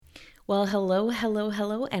Well,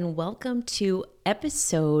 hello, and welcome to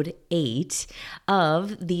episode 8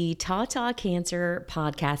 of the Tata Cancer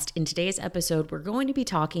podcast. In today's episode, we're going to be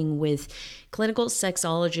talking with clinical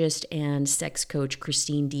sexologist and sex coach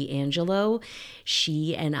Kristine D'Angelo.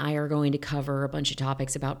 She and I are going to cover a bunch of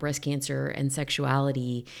topics about breast cancer and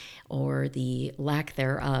sexuality, or the lack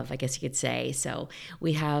thereof, I guess you could say. So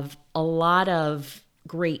we have a lot of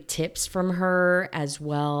great tips from her, as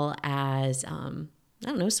well as I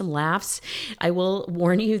don't know, some laughs. I will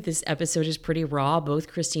warn you, this episode is pretty raw.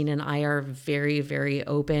 Both Kristine and I are very, very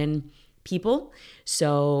open people.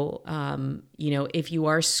 So, if you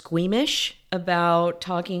are squeamish about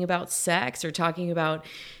talking about sex, or talking about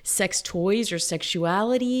sex toys or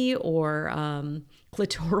sexuality, or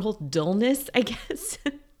clitoral dullness, I guess,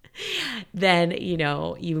 then,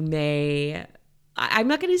 you may... I'm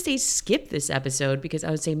not going to say skip this episode, because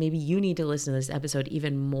I would say maybe you need to listen to this episode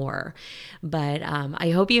even more. But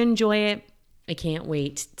I hope you enjoy it. I can't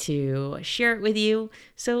wait to share it with you.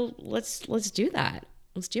 So let's do that.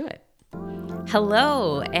 Let's do it.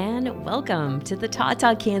 Hello and welcome to the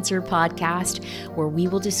Tata Cancer podcast, where we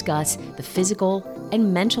will discuss the physical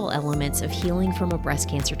and mental elements of healing from a breast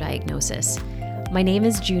cancer diagnosis. My name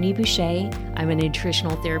is Junie Boucher. I'm a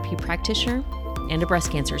nutritional therapy practitioner and a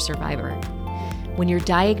breast cancer survivor. When you're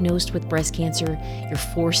diagnosed with breast cancer, you're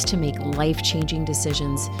forced to make life-changing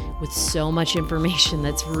decisions with so much information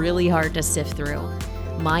that's really hard to sift through.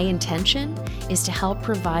 My intention is to help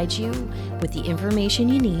provide you with the information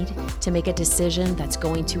you need to make a decision that's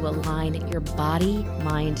going to align your body,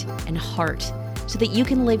 mind, and heart so that you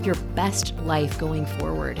can live your best life going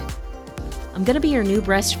forward. I'm going to be your new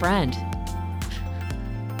breast friend.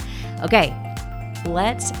 Okay,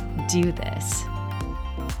 let's do this.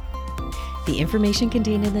 The information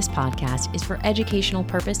contained in this podcast is for educational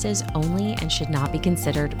purposes only and should not be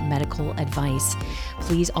considered medical advice.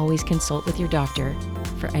 Please always consult with your doctor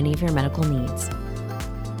for any of your medical needs.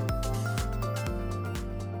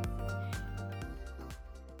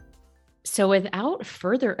 So without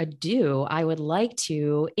further ado, I would like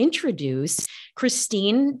to introduce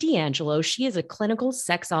Kristine D'Angelo. She is a clinical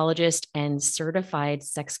sexologist and certified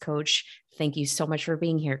sex coach. Thank you so much for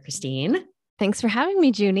being here, Kristine. Thanks for having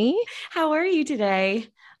me, Junie. How are you today?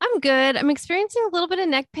 I'm good. I'm experiencing a little bit of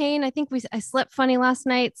neck pain. I think I slept funny last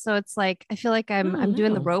night, so it's like I feel like I'm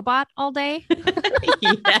doing the robot all day.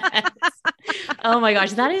 Yes. Oh my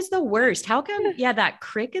gosh, that is the worst. How come? Yeah, that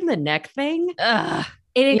crick in the neck thing.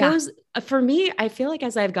 It goes for me. I feel like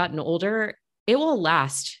as I've gotten older, it will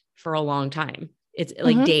last for a long time. It's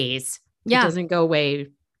like days. Yeah, it doesn't go away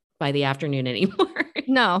by the afternoon anymore.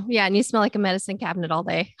 No, yeah, and you smell like a medicine cabinet all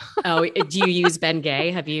day. Oh, do you use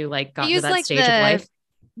Bengay? Have you gotten to that stage of life?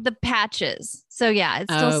 The patches. So yeah,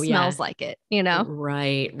 it still smells like it,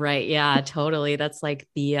 Right. Yeah, totally. That's like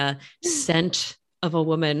the scent of a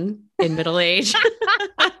woman in middle age.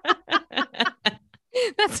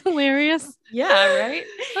 That's hilarious. Yeah, right.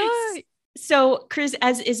 So, Chris,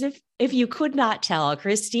 as if you could not tell,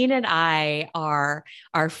 Kristine and I are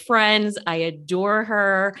friends. I adore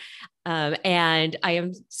her. And I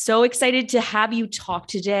am so excited to have you talk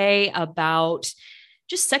today about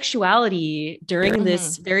just sexuality during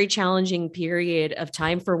this very challenging period of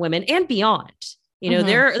time for women and beyond.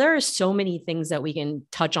 There are so many things that we can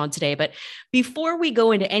touch on today, but before we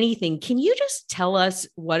go into anything, can you just tell us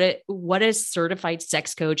what a certified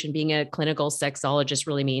sex coach and being a clinical sexologist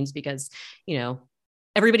really means? Because,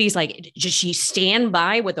 everybody's like, does she stand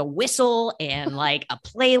by with a whistle and like a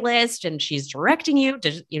playlist and she's directing you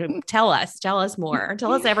to, tell us more,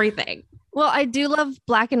 tell us everything. Well, I do love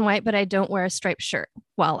black and white, but I don't wear a striped shirt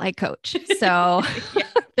while I coach. So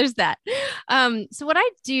there's that. So what I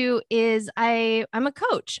do is I'm a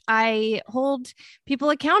coach. I hold people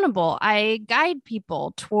accountable. I guide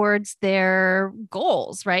people towards their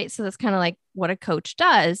goals, right? So that's kind of like what a coach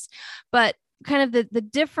does. But kind of the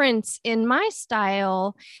difference in my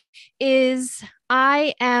style is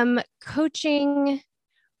I am coaching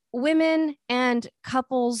women and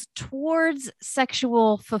couples towards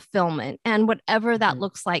sexual fulfillment, and whatever that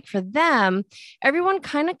looks like for them. Everyone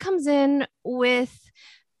kind of comes in with,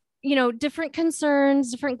 different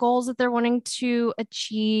concerns, different goals that they're wanting to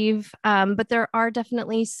achieve. But there are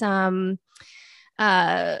definitely some,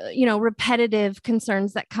 repetitive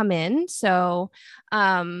concerns that come in. So,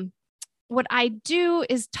 what I do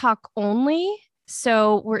is talk only.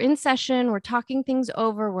 So we're in session, we're talking things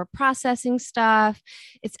over, we're processing stuff.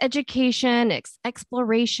 It's education, it's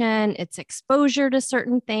exploration, it's exposure to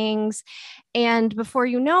certain things. And before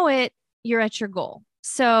you know it, you're at your goal.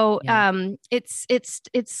 So it's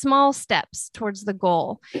small steps towards the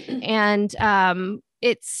goal. And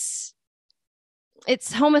it's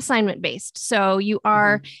it's home assignment based. So you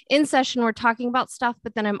are in session, we're talking about stuff,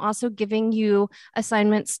 but then I'm also giving you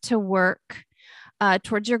assignments to work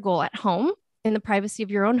towards your goal at home in the privacy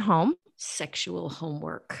of your own home. Sexual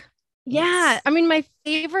homework. Yeah. Yes. I mean, my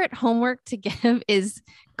favorite homework to give is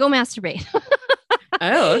go masturbate.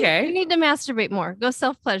 Oh, okay. You need to masturbate more. Go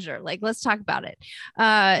self-pleasure. Like, let's talk about it.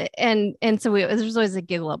 And so there's always a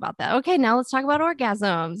giggle about that. Okay, now let's talk about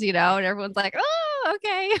orgasms, and everyone's like, oh,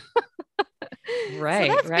 okay. So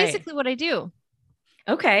that's basically what I do.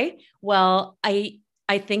 Okay. Well, I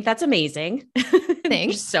think that's amazing.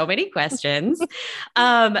 Thanks. So many questions.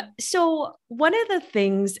 So one of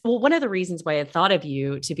the reasons why I thought of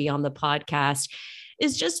you to be on the podcast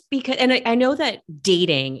is just because, and I know that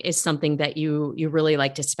dating is something that you really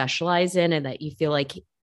like to specialize in, and that you feel like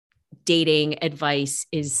dating advice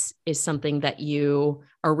is something that you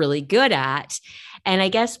are really good at. And I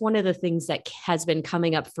guess one of the things that has been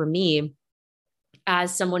coming up for me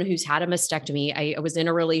as someone who's had a mastectomy, I was in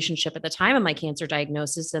a relationship at the time of my cancer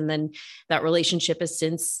diagnosis, and then that relationship has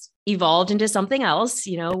since evolved into something else.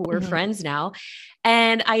 We're friends now.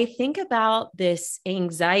 And I think about this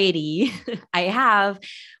anxiety I have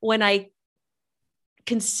when I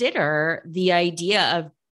consider the idea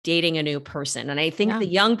of dating a new person. And I think the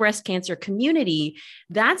young breast cancer community,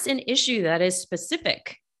 that's an issue that is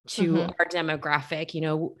specific to our demographic.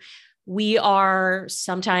 We are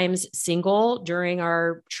sometimes single during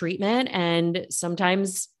our treatment, and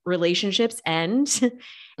sometimes relationships end.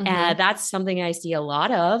 That's something I see a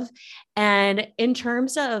lot of. And in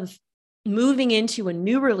terms of moving into a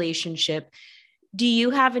new relationship, do you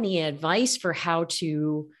have any advice for how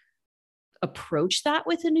to approach that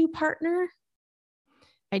with a new partner?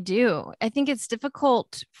 I do. I think it's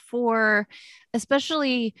difficult for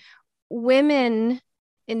especially women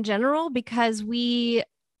in general, because we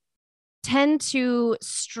tend to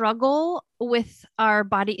struggle with our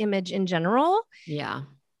body image in general. Yeah.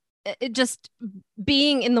 It just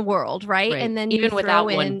being in the world, right? And then even without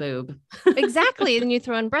one boob. Exactly. And then you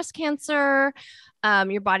throw in breast cancer,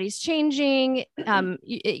 your body's changing,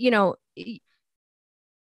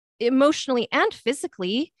 emotionally and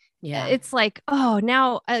physically. Yeah. It's like, oh,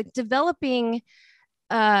 now developing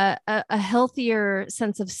a healthier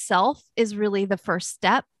sense of self is really the first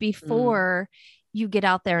step before you get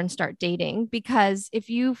out there and start dating. Because if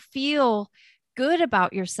you feel good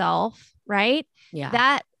about yourself, right? Yeah.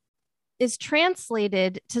 That is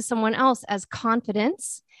translated to someone else as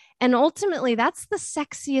confidence. And ultimately, that's the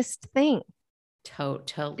sexiest thing.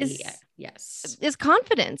 Totally. Yes. Is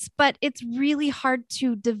confidence. But it's really hard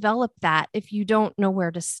to develop that if you don't know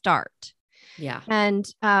where to start. Yeah. And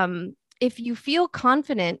if you feel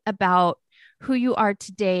confident about who you are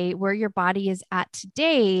today, where your body is at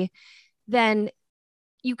today, then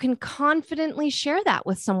you can confidently share that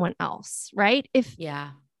with someone else, right? If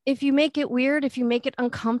you make it weird, if you make it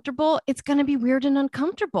uncomfortable, it's going to be weird and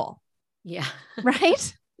uncomfortable. Yeah.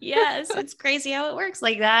 Right? Yes. It's crazy how it works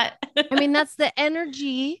like that. I mean, that's the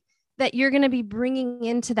energy that you're going to be bringing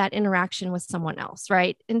into that interaction with someone else.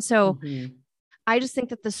 Right. And so I just think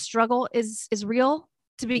that the struggle is real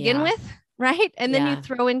to begin with. Right. And then you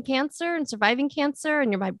throw in cancer and surviving cancer,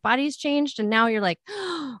 and my body's changed. And now you're like,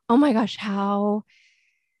 oh my gosh, how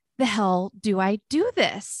the hell do I do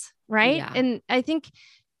this? Right. Yeah. And I think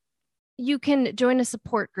you can join a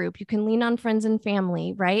support group. You can lean on friends and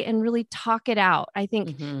family, right? And really talk it out. I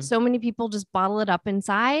think so many people just bottle it up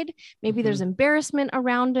inside. Maybe there's embarrassment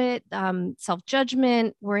around it,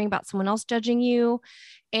 self-judgment, worrying about someone else judging you.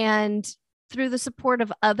 And through the support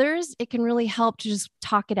of others, it can really help to just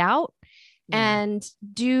talk it out and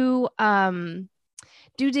do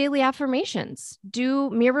daily affirmations,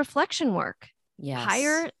 do mirror reflection work. Yes.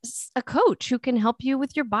 Hire a coach who can help you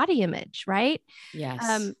with your body image, right?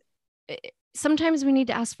 Yes. Sometimes we need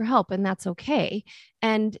to ask for help, and that's okay.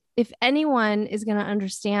 And if anyone is going to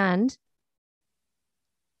understand,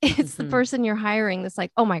 it's the person you're hiring that's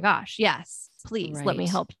like, oh my gosh, yes, please let me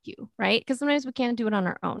help you, right? Because sometimes we can't do it on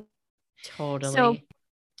our own. Totally. So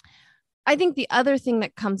I think the other thing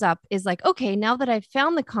that comes up is like, okay, now that I've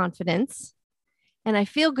found the confidence and I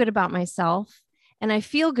feel good about myself and I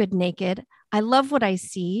feel good naked, I love what I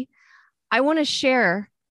see, I want to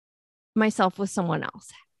share myself with someone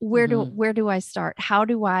else. Where do I start? How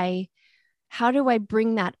do I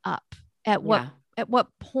bring that up? At what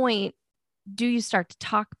point do you start to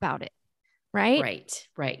talk about it? Right.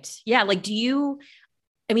 Yeah. Like,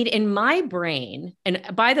 in my brain, and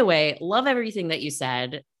by the way, love everything that you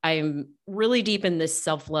said. I'm really deep in this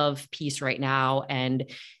self-love piece right now. And,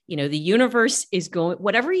 the universe is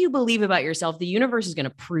whatever you believe about yourself, the universe is going to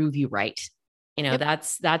prove you right.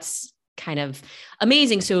 That's kind of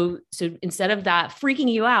amazing. So instead of that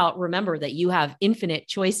freaking you out, remember that you have infinite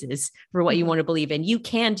choices for what you want to believe, and you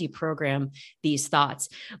can deprogram these thoughts.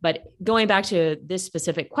 But going back to this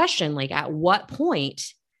specific question, like at what point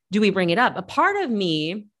do we bring it up? A part of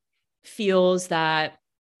me feels that,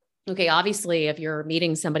 okay, obviously if you're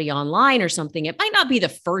meeting somebody online or something, it might not be the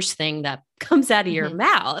first thing that comes out of your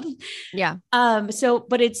mouth. Yeah.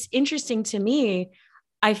 But it's interesting to me.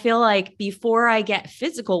 I feel like before I get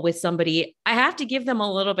physical with somebody, I have to give them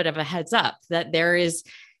a little bit of a heads up that there is,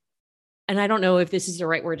 and I don't know if this is the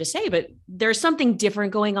right word to say, but there's something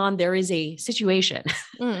different going on. There is a situation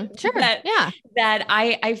Sure. that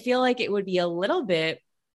I feel like it would be a little bit,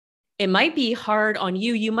 it might be hard on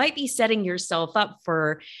you. You might be setting yourself up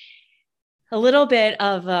for a little bit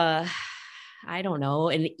of I don't know,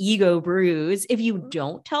 an ego bruise if you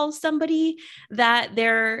don't tell somebody that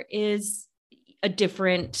there is a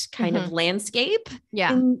different kind of landscape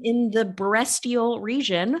in the breastial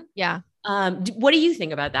region. Yeah. What do you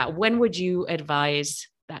think about that? When would you advise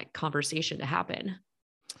that conversation to happen?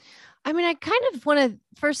 I mean, I kind of want to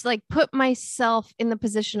first like put myself in the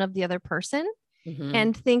position of the other person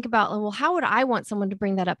and think about, well, how would I want someone to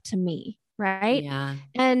bring that up to me? Right. Yeah.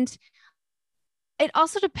 And it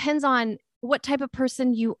also depends on what type of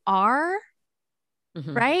person you are.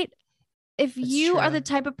 Right. If you are the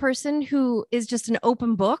type of person who is just an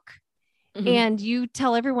open book and you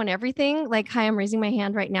tell everyone everything, like, hi, I'm raising my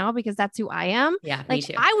hand right now because that's who I am. Yeah, like, me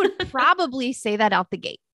too. I would probably say that out the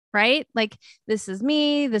gate, right? Like, this is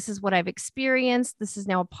me. This is what I've experienced. This is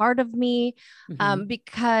now a part of me.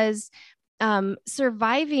 Because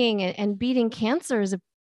surviving and beating cancer is a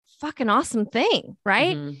fucking awesome thing,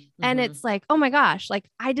 right? And it's like, oh my gosh, like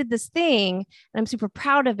I did this thing and I'm super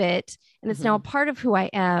proud of it. And it's now a part of who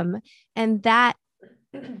I am. And that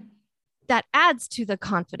adds to the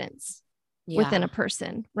confidence within a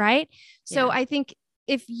person, right? So I think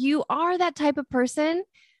if you are that type of person,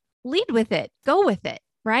 lead with it, go with it,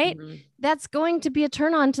 right? That's going to be a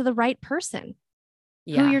turn on to the right person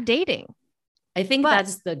who you're dating. I think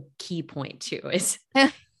that's the key point too, is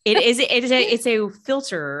it's a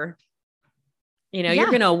filter. You know, you're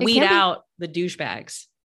going to weed out the douchebags.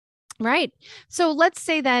 Right. So let's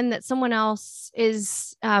say then that someone else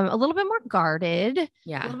is a little bit more guarded, a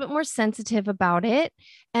little bit more sensitive about it.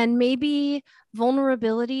 And maybe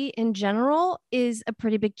vulnerability in general is a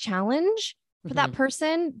pretty big challenge for that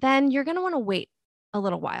person. Then you're going to want to wait a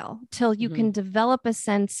little while till you can develop a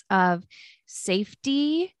sense of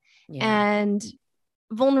safety and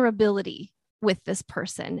vulnerability with this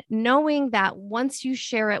person, knowing that once you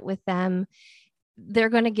share it with them, they're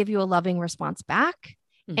going to give you a loving response back.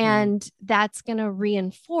 And that's going to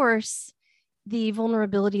reinforce the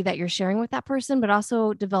vulnerability that you're sharing with that person, but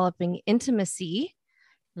also developing intimacy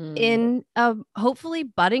in a hopefully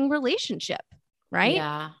budding relationship. Right.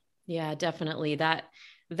 Yeah, definitely. That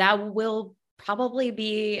will probably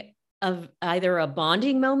be either a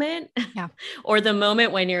bonding moment or the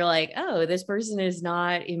moment when you're like, oh, this person is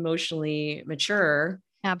not emotionally mature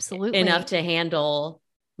enough to handle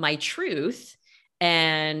my truth.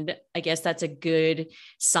 And I guess that's a good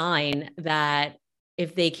sign that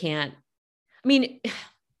if they can't, I mean,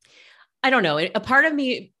 I don't know, a part of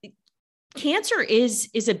me, cancer is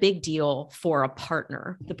a big deal for a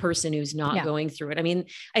partner, the person who's not going through it. I mean,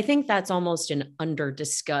 I think that's almost an under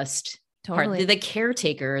discussed part. The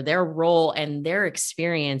caretaker, their role and their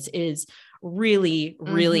experience is really,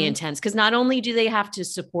 really intense, because not only do they have to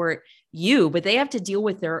support you, but they have to deal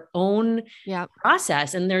with their own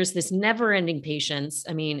process. And there's this never ending patience.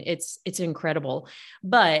 I mean, it's incredible.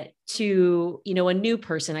 But to, you know, a new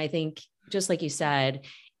person, I think, just like you said,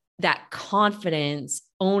 that confidence,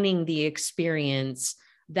 owning the experience,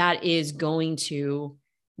 that is going to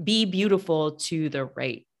be beautiful to the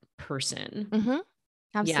right person.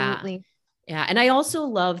 Absolutely. Yeah. And I also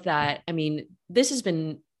love that. I mean, this has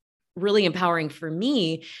been really empowering for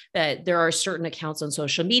me, that there are certain accounts on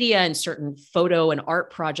social media and certain photo and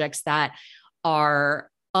art projects that are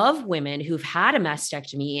of women who've had a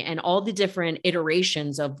mastectomy and all the different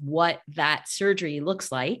iterations of what that surgery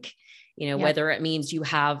looks like, you know, whether it means you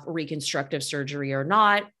have reconstructive surgery or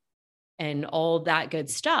not, and all that good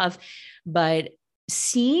stuff. But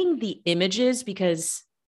seeing the images, because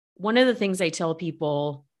one of the things I tell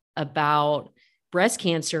people about breast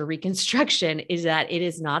cancer reconstruction is that it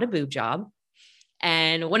is not a boob job.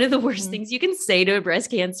 And one of the worst things you can say to a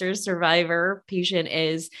breast cancer survivor patient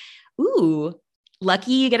is, ooh,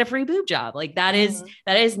 lucky you get a free boob job. Like that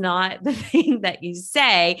is not the thing that you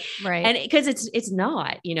say. Right. And because it's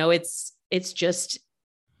not, you know, it's just,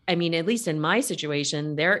 I mean, at least in my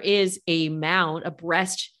situation, there is a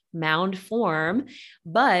breast mound form,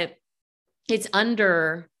 but it's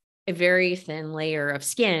under a very thin layer of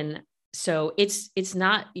skin. So it's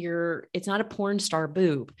not a porn star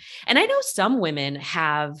boob. And I know some women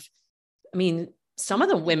have, I mean, some of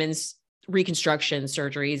the women's reconstruction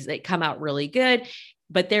surgeries, they come out really good,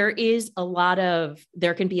 but there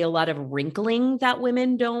can be a lot of wrinkling that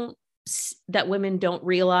women don't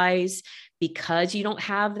realize, because you don't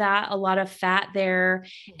have a lot of fat there.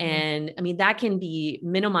 Mm-hmm. And I mean, that can be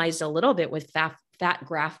minimized a little bit with fat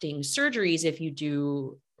grafting surgeries if you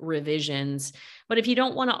do revisions. But if you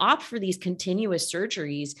don't want to opt for these continuous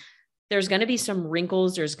surgeries, there's going to be some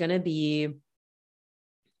wrinkles. There's going to be,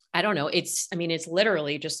 I don't know. It's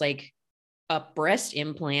literally just like a breast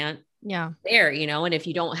implant. Yeah. There, and if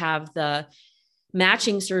you don't have the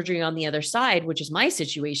matching surgery on the other side, which is my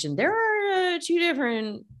situation, there are two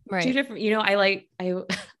different,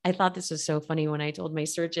 I thought this was so funny when I told my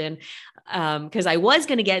surgeon, cause I was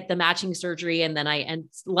going to get the matching surgery and then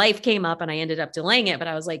life came up and I ended up delaying it. But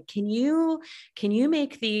I was like, can you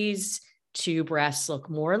make these two breasts look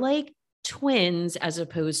more like twins as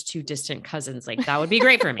opposed to distant cousins? Like, that would be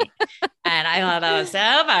great for me. And I thought that was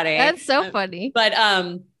so funny. That's so funny. But,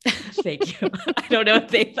 thank you. I don't know if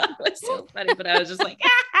they thought it was so funny, but I was just like,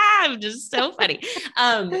 I'm just so funny.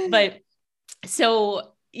 But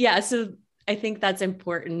so, yeah, so I think that's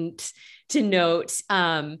important to note.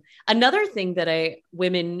 Another thing that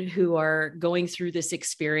women who are going through this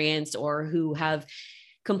experience or who have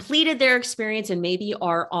completed their experience and maybe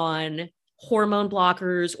are on hormone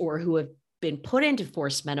blockers or who have been put into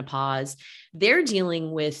forced menopause, they're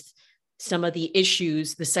dealing with some of the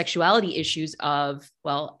issues, the sexuality issues of,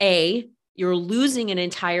 well, you're losing an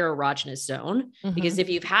entire erogenous zone, because if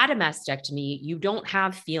you've had a mastectomy, you don't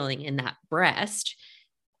have feeling in that breast.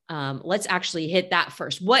 Let's actually hit that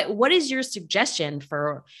first. What is your suggestion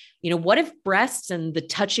for, what if breasts and the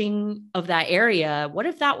touching of that area, what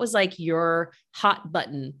if that was like your hot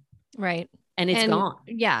button? Right. And it's gone.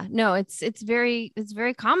 Yeah, no, it's very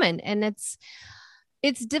common. And it's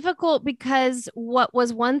difficult because what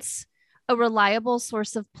was once a reliable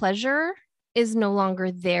source of pleasure is no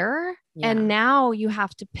longer there. Yeah. And now you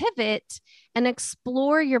have to pivot and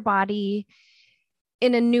explore your body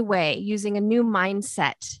in a new way, using a new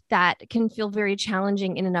mindset that can feel very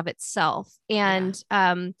challenging in and of itself. And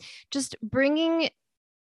just bringing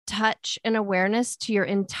touch and awareness to your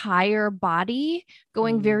entire body,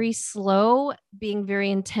 going very slow, being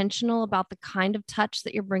very intentional about the kind of touch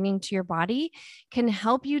that you're bringing to your body, can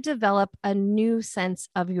help you develop a new sense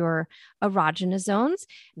of your erogenous zones.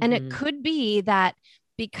 And it could be that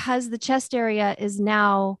because the chest area is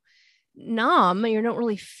now numb, you don't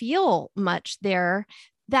really feel much there,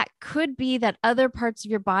 that could be that other parts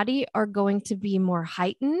of your body are going to be more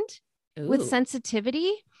heightened with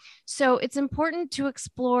sensitivity. So it's important to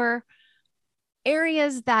explore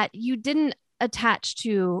areas that you didn't attach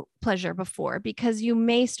to pleasure before, because you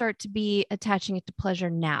may start to be attaching it to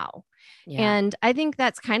pleasure now. Yeah. And I think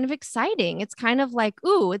that's kind of exciting. It's kind of like,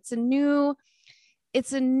 it's a new,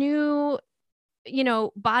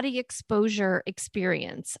 body exposure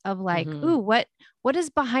experience of like, what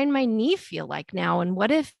does behind my knee feel like now? And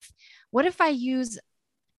what if I use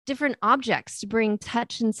different objects to bring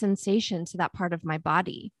touch and sensation to that part of my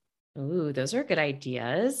body? Ooh, those are good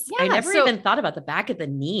ideas. Yeah, I never even thought about the back of the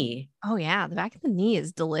knee. Oh yeah. The back of the knee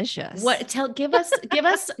is delicious. Give us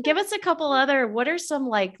a couple other, what are some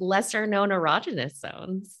like lesser known erogenous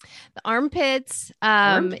zones? The armpits.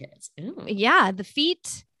 Yeah. The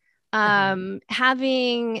feet,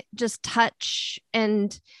 having just touch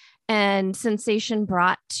and sensation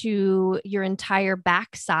brought to your entire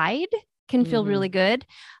backside can feel really good.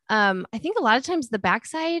 I think a lot of times the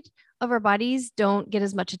backside of our bodies don't get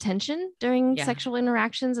as much attention during sexual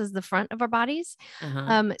interactions as the front of our bodies.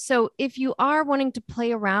 So if you are wanting to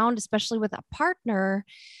play around, especially with a partner,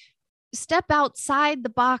 step outside the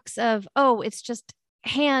box of, it's just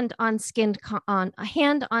hand on skin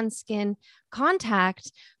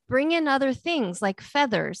contact. Bring in other things like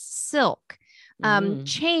feathers, silk,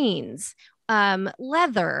 chains,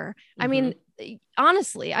 leather. I mean,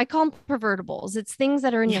 honestly, I call them pervertibles. It's things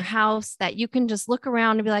that are in your house that you can just look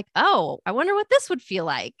around and be like, I wonder what this would feel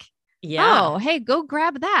like. Yeah. Oh, hey, go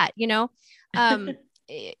grab that.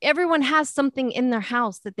 Everyone has something in their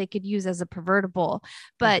house that they could use as a pervertible,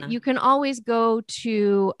 but you can always go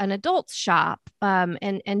to an adult shop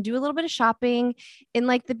and do a little bit of shopping in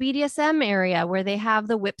like the BDSM area where they have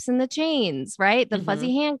the whips and the chains, right? The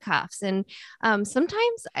fuzzy handcuffs. And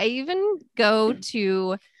sometimes I even go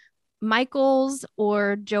to Michael's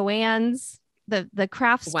or Joann's, the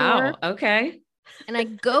craft store. Wow. Okay. And I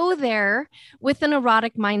go there with an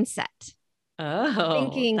erotic mindset. Oh,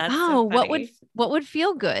 thinking, what would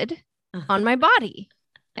feel good? on my body.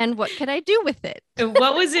 And what could I do with it? And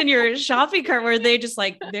what was in your shopping cart? Were they just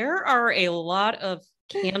like, there are a lot of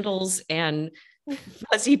candles and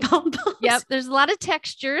fuzzy pom-poms? Yep. There's a lot of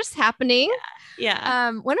textures happening.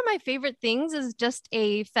 Yeah. One of my favorite things is just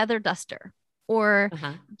a feather duster or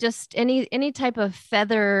Uh-huh. just any type of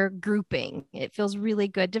feather grouping. It feels really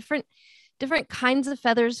good. Different kinds of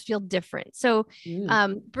feathers feel different. So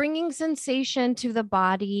bringing sensation to the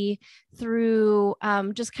body through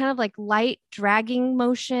just kind of like light dragging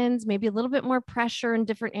motions, maybe a little bit more pressure in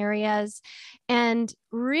different areas. And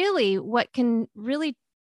really what can really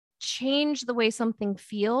change the way something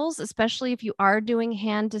feels, especially if you are doing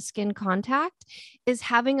hand to skin contact, is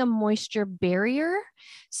having a moisture barrier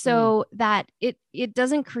so that it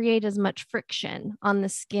doesn't create as much friction on the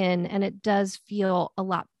skin and it does feel a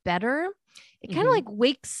lot better. It kind of like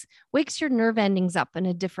wakes your nerve endings up in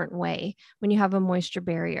a different way when you have a moisture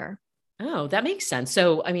barrier. Oh, that makes sense.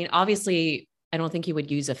 So, I mean, obviously, I don't think you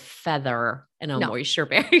would use a feather in a moisture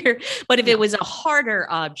barrier, but if it was a harder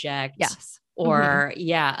object, yes. or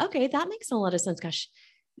okay, that makes a lot of sense. Gosh,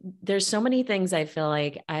 there's so many things I feel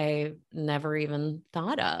like I never even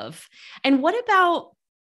thought of. And what about,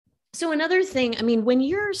 so another thing, I mean, when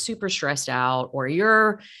you're super stressed out or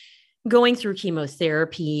you're going through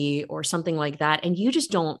chemotherapy or something like that, and you just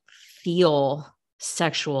don't feel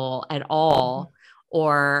sexual at all,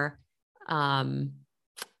 or, I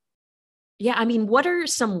mean, what are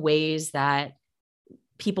some ways that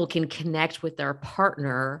people can connect with their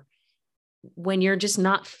partner when you're just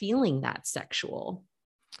not feeling that sexual?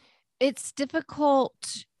 It's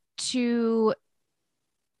difficult to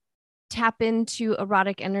tap into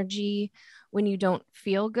erotic energy when you don't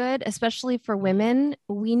feel good, especially for women.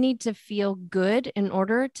 We need to feel good in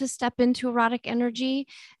order to step into erotic energy,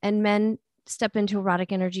 and men step into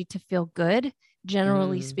erotic energy to feel good,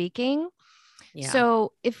 generally speaking. Yeah.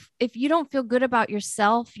 So if you don't feel good about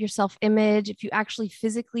yourself, your self-image, if you actually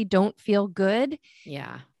physically don't feel good,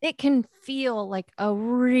 it can feel like a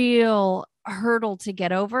real hurdle to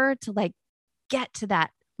get over, to like get to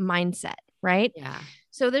that mindset, right? Yeah.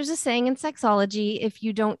 So there's a saying in sexology, if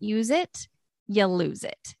you don't use it, you lose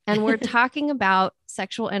it. And we're talking about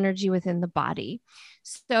sexual energy within the body.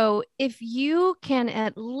 So if you can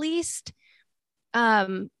at least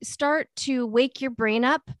start to wake your brain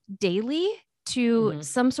up daily to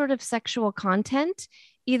some sort of sexual content,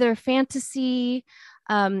 either fantasy,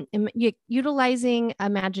 utilizing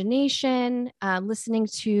imagination, listening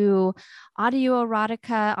to audio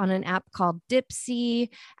erotica on an app called Dipsy,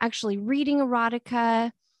 actually reading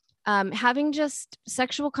erotica, having just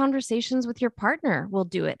sexual conversations with your partner will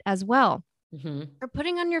do it as well. Or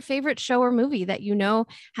putting on your favorite show or movie that you know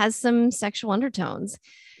has some sexual undertones,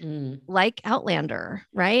 like Outlander,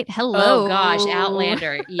 right? Hello. Oh gosh,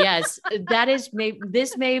 Outlander. Yes, that is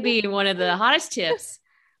this may be one of the hottest tips.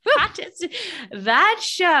 That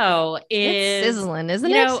show is it's sizzling,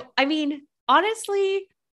 isn't it? I mean, honestly,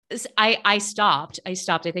 I stopped. I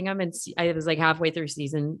think I was like halfway through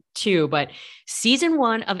season 2, but season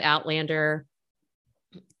 1 of Outlander,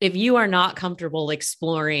 if you are not comfortable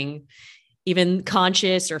exploring even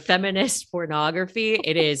conscious or feminist pornography,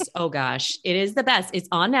 it is, oh gosh, it is the best. It's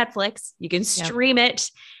on Netflix. You can stream it,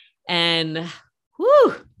 and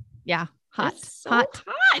whoo. Yeah. Hot.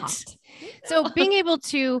 Hot. So being able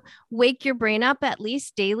to wake your brain up at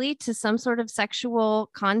least daily to some sort of sexual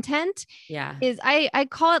content is, I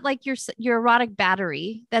call it like your erotic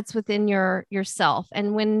battery that's within yourself.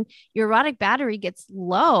 And when your erotic battery gets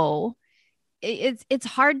low, it's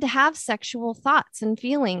hard to have sexual thoughts and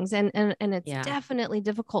feelings. And it's definitely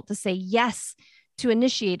difficult to say yes to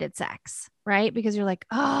initiated sex, right? Because you're like,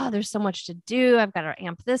 oh, there's so much to do. I've got to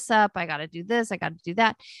amp this up. I got to do this. I got to do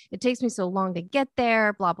that. It takes me so long to get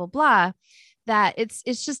there, blah, blah, blah, that it's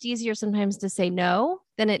just easier sometimes to say no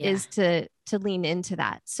than it is to lean into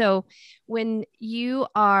that. So when you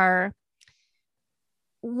are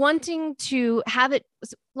wanting to have it,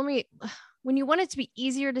 when you want it to be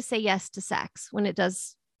easier to say yes to sex, when it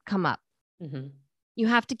does come up, you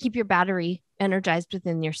have to keep your battery energized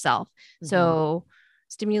within yourself. So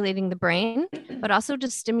stimulating the brain, but also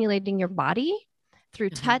just stimulating your body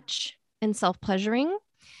through touch and self-pleasuring.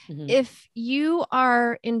 If you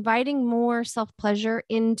are inviting more self-pleasure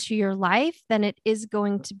into your life, then it is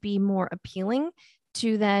going to be more appealing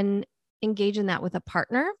to then engage in that with a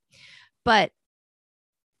partner. But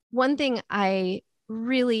one thing I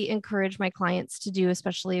really encourage my clients to do,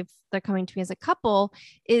 especially if they're coming to me as a couple,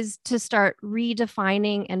 is to start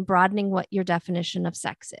redefining and broadening what your definition of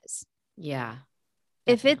sex is. Yeah.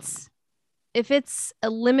 Definitely. If it's a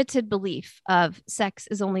limited belief of sex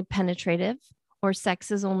is only penetrative or sex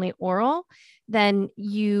is only oral, then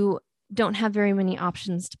you don't have very many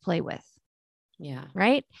options to play with. Yeah.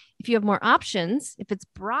 Right? If you have more options, if it's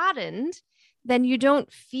broadened, then you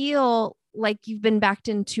don't feel like you've been backed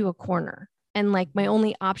into a corner. And like my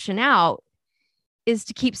only option out is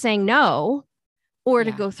to keep saying no or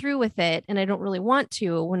to go through with it. And I don't really want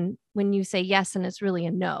to when you say yes and it's really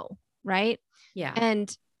a no. Right. Yeah.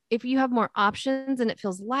 And if you have more options and it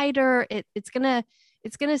feels lighter, it's gonna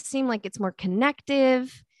seem like it's more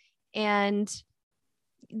connective, and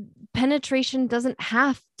penetration doesn't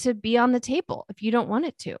have to be on the table if you don't want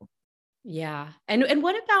it to. Yeah. And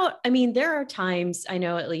what about, I mean, there are times, I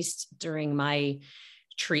know, at least during my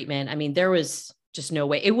treatment, I mean, there was just no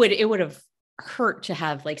way it would have hurt to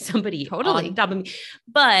have like somebody on top of me.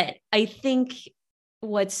 But I think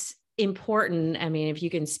what's important, I mean, if you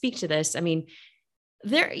can speak to this, I mean,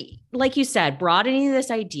 there, like you said, broadening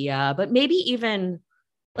this idea, but maybe even,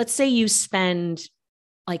 let's say you spend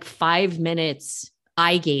like 5 minutes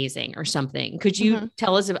eye gazing or something. Could you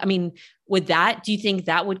tell us, I mean, do you think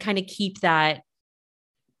that would kind of keep that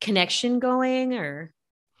connection going? Or?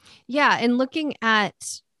 Yeah. And looking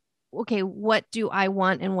at, okay, what do I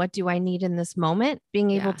want and what do I need in this moment?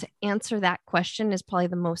 Being able to answer that question is probably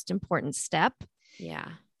the most important step. Yeah.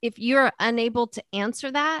 If you're unable to answer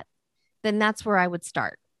that, then that's where I would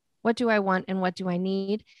start. What do I want and what do I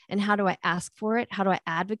need? And how do I ask for it? How do I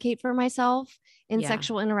advocate for myself in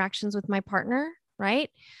sexual interactions with my partner?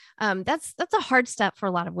 Right. That's a hard step for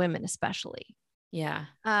a lot of women, especially. Yeah.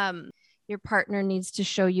 Your partner needs to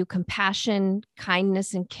show you compassion,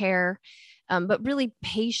 kindness, and care. But really,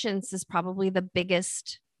 patience is probably the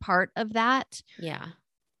biggest part of that. Yeah.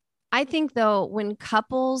 I think, though, when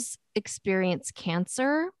couples experience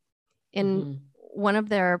cancer in one of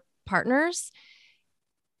their partners,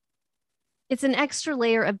 it's an extra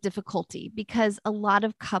layer of difficulty because a lot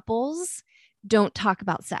of couples don't talk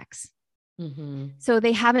about sex. So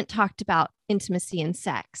they haven't talked about intimacy and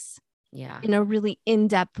sex in a really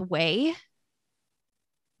in-depth way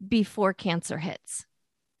before cancer hits.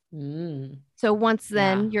 So once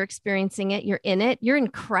then you're experiencing it, you're in it, you're in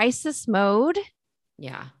crisis mode.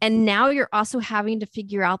 Yeah. And now you're also having to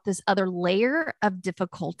figure out this other layer of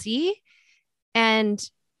difficulty. And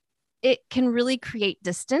it can really create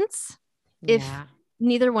distance if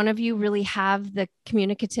neither one of you really have the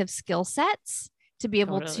communicative skill sets to be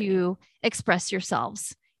able to express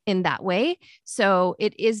yourselves in that way. So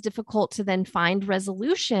it is difficult to then find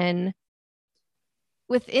resolution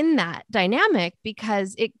within that dynamic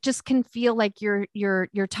because it just can feel like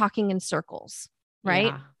you're talking in circles,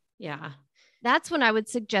 right? Yeah. That's when I would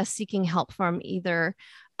suggest seeking help from either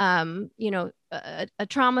a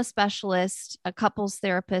trauma specialist, a couples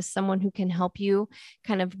therapist, someone who can help you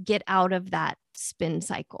kind of get out of that spin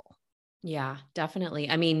cycle. Yeah,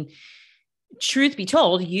 definitely. I mean, truth be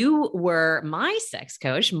told, you were my sex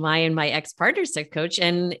coach, my ex-partner's sex coach.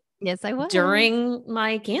 And yes, I was during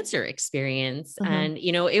my cancer experience. And,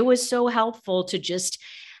 it was so helpful to just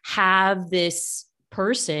have this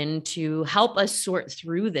person to help us sort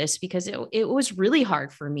through this because it was really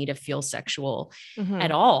hard for me to feel sexual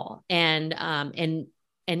at all. And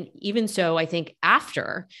even so, I think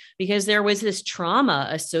after, because there was this trauma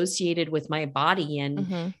associated with my body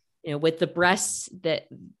and, with the breasts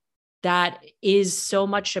that is so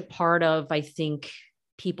much a part of, I think,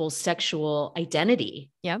 people's sexual identity.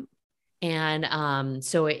 Yep. And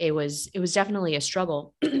so it was definitely a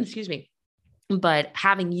struggle, excuse me, but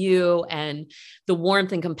having you and the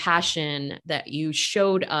warmth and compassion that you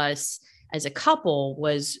showed us as a couple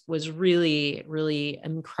was really, really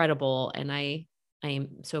incredible. And I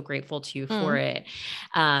am so grateful to you for it.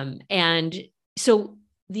 And so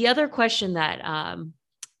the other question that,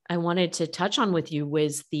 I wanted to touch on with you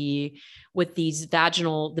was the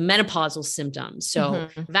menopausal symptoms. So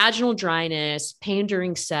vaginal dryness, pain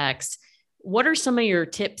during sex. What are some of your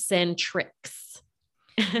tips and tricks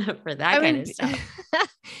for that kind of stuff?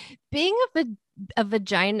 Being a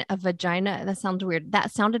vagina, that sounds weird.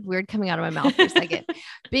 That sounded weird coming out of my mouth for a second.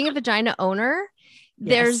 Being a vagina owner,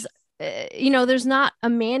 there's not a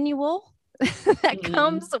manual that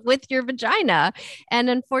comes with your vagina. And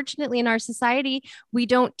unfortunately, in our society, we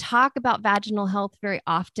don't talk about vaginal health very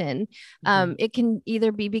often. It can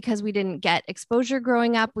either be because we didn't get exposure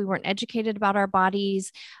growing up, we weren't educated about our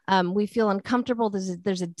bodies, we feel uncomfortable.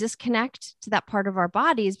 There's a disconnect to that part of our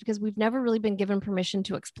bodies because we've never really been given permission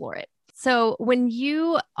to explore it. So when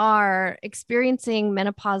you are experiencing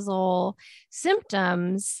menopausal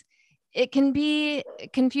symptoms, it can be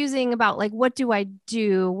confusing about like, what do I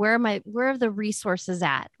do? Where are the resources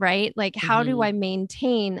at? Right? Like, how do I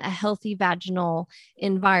maintain a healthy vaginal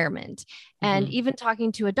environment? And even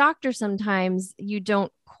talking to a doctor, sometimes you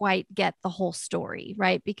don't quite get the whole story,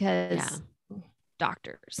 right? Yeah. Because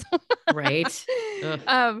doctors. Right.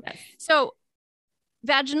 Ugh. Yes. So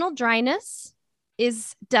vaginal dryness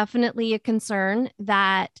is definitely a concern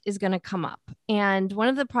that is going to come up. And one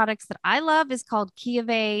of the products that I love is called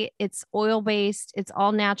Kiave. It's oil-based. It's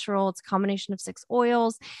all natural. It's a combination of 6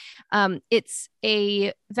 oils. It's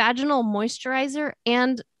a vaginal moisturizer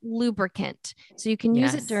and lubricant. So you can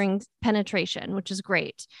use it Yes. during penetration, which is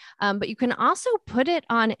great. But you can also put it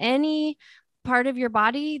on any part of your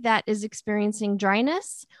body that is experiencing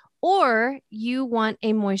dryness, or you want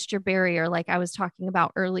a moisture barrier, like I was talking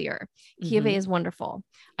about earlier. Kiave is wonderful.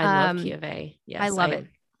 I love Kiave. Yes. I love it.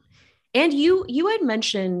 And you had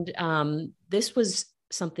mentioned, this was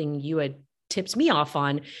something you had tipped me off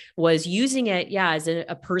on, was using it, as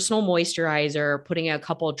a personal moisturizer, putting a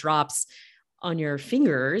couple of drops on your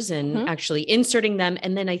fingers and actually inserting them.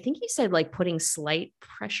 And then I think you said like putting slight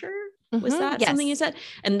pressure. Was that something you said?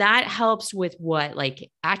 And that helps with what,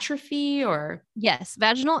 like atrophy or? Yes.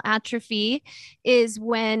 Vaginal atrophy is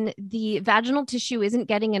when the vaginal tissue isn't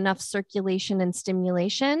getting enough circulation and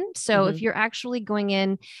stimulation. So if you're actually going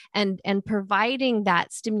in and providing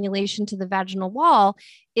that stimulation to the vaginal wall,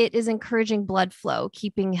 it is encouraging blood flow,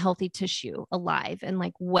 keeping healthy tissue alive and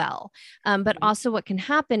like well. But also what can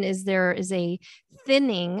happen is there is a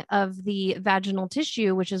thinning of the vaginal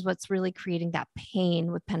tissue, which is what's really creating that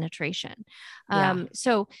pain with penetration.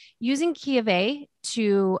 So using Kiave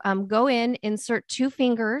to go in, insert 2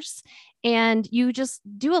 fingers, and you just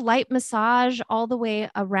do a light massage all the way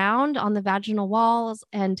around on the vaginal walls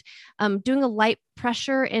and doing a light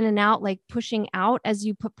pressure in and out, like pushing out as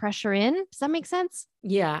you put pressure in. Does that make sense?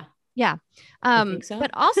 Yeah. Yeah. I think so.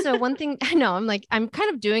 But also one thing, I know, I'm kind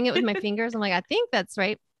of doing it with my fingers. I'm like, I think that's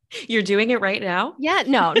right. You're doing it right now? Yeah,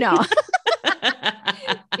 no.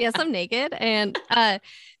 Yes, I'm naked. And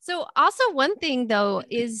so also one thing though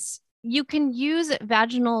is you can use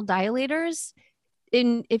vaginal dilators.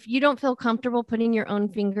 If you don't feel comfortable putting your own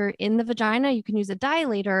finger in the vagina, you can use a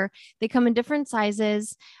dilator. They come in different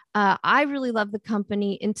sizes. I really love the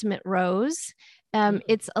company Intimate Rose.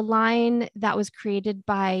 It's a line that was created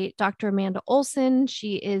by Dr. Amanda Olson.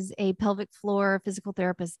 She is a pelvic floor physical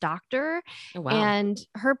therapist doctor. Oh, wow. And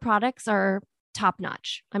her products are top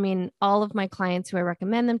notch. I mean, all of my clients who I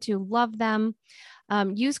recommend them to love them.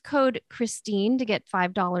 Use code Kristine to get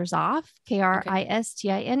 $5 off,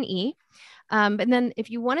 Kristine. And then if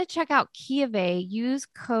you want to check out Kiave, use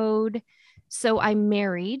code So I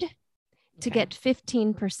Married to get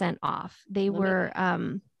 15% off. They were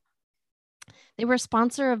a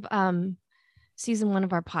sponsor of season 1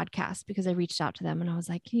 of our podcast because I reached out to them and I was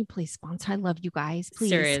like, can you please sponsor? I love you guys. Please.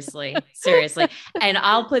 Seriously. And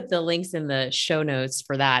I'll put the links in the show notes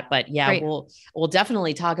for that. But yeah, Great. We'll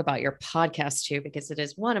definitely talk about your podcast too, because it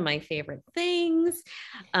is one of my favorite things.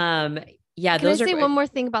 Can I say one more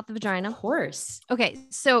thing about the vagina? Of course. Okay.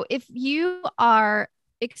 So if you are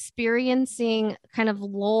experiencing kind of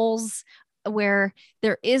lulls where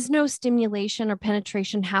there is no stimulation or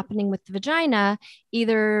penetration happening with the vagina,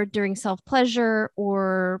 either during self-pleasure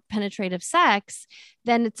or penetrative sex,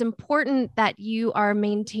 then it's important that you are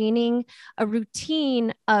maintaining a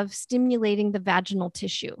routine of stimulating the vaginal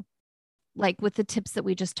tissue, like with the tips that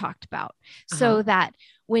we just talked about, so that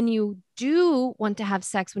when you do want to have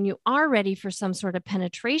sex, when you are ready for some sort of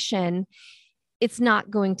penetration, it's not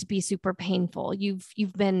going to be super painful. You've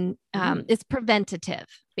been, it's preventative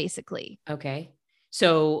basically. Okay.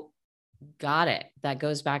 So got it. That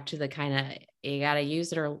goes back to the kind of, you got to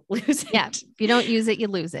use it or lose it. Yeah. If you don't use it, you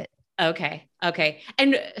lose it. Okay.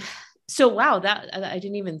 And so, wow, that I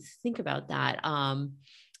didn't even think about that.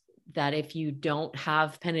 That if you don't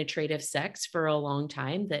have penetrative sex for a long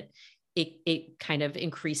time, that it kind of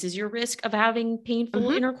increases your risk of having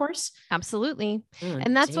painful intercourse. Absolutely.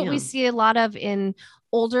 And that's what we see a lot of in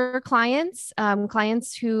older clients,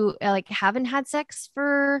 clients who like haven't had sex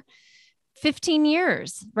for 15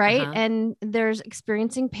 years, right? And they're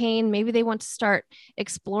experiencing pain. Maybe they want to start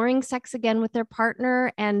exploring sex again with their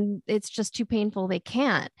partner and it's just too painful. They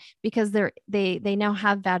can't because they now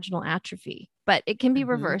have vaginal atrophy, but it can be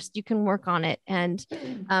reversed. You can work on it and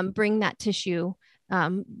bring that tissue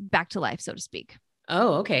back to life, so to speak.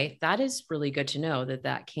 Oh, okay. That is really good to know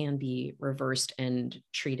that can be reversed and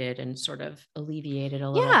treated and sort of alleviated a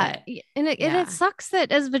little bit. And it sucks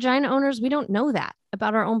that as vagina owners, we don't know that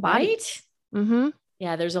about our own body. Right?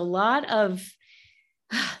 Yeah. There's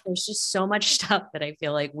just so much stuff that I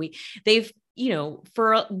feel like they've,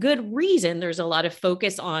 for a good reason, there's a lot of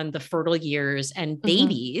focus on the fertile years and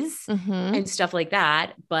babies and stuff like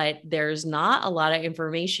that. But there's not a lot of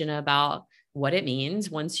information about what it means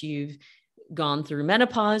once you've gone through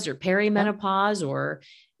menopause or perimenopause or,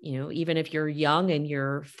 even if you're young and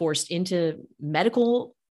you're forced into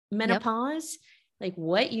medical Yep. menopause, like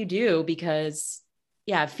what you do, because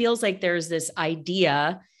it feels like there's this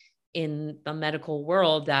idea in the medical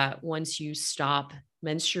world that once you stop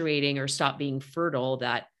menstruating or stop being fertile,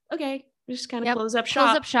 that, okay, just kind of Yep. close up Close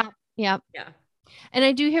shop. up shop. Yep. Yeah. And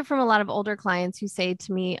I do hear from a lot of older clients who say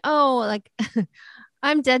to me, oh, like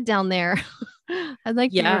I'm dead down there. I'd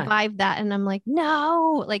like to Yeah. revive that. And I'm like,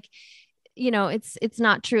 no, like, it's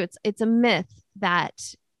not true. It's a myth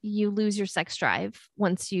that you lose your sex drive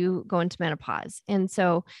once you go into menopause. And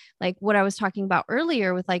so like what I was talking about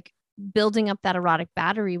earlier with like building up that erotic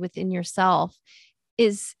battery within yourself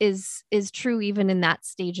is true even in that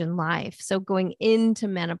stage in life. So going into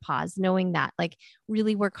menopause, knowing that, like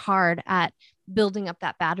really work hard at building up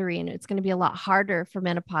that battery, and it's going to be a lot harder for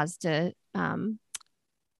menopause to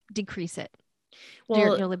decrease it,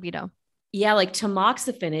 Well, your libido. yeah, like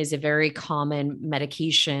tamoxifen is a very common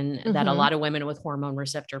medication that a lot of women with hormone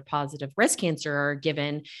receptor positive breast cancer are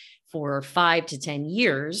given for 5 to 10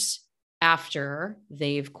 years after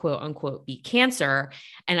they've quote unquote beat cancer.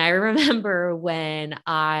 And I remember when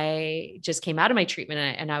I just came out of my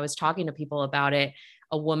treatment and I was talking to people about it,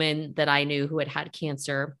 a woman that I knew who had had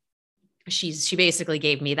cancer, she basically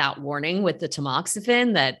gave me that warning with the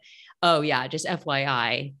tamoxifen that, oh yeah, just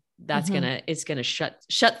FYI, it's gonna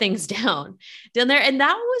shut things down there. And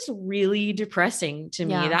that was really depressing to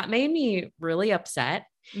me. Yeah. That made me really upset.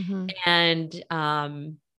 And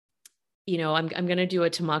I'm gonna do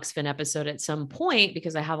a tamoxifen episode at some point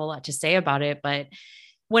because I have a lot to say about it. But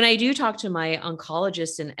when I do talk to my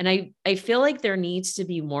oncologist, and I feel like there needs to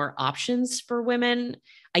be more options for women.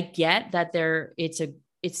 I get that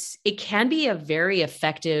it can be a very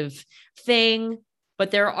effective thing,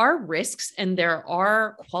 but there are risks and there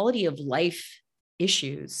are quality of life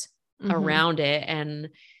issues around it. And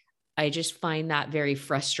I just find that very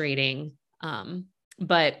frustrating.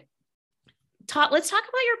 But let's talk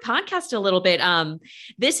about your podcast a little bit.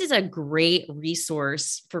 This is a great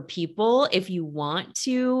resource for people if you want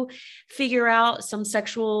to figure out some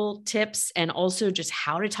sexual tips and also just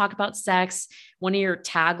how to talk about sex. One of your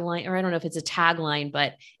tagline, or I don't know if it's a tagline,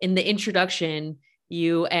 but in the introduction,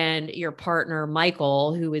 you and your partner,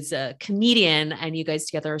 Michael, who is a comedian, and you guys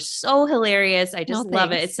together are so hilarious. I just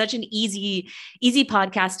love it. It's such an easy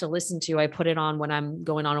podcast to listen to. I put it on when I'm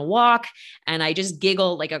going on a walk and I just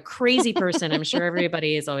giggle like a crazy person. I'm sure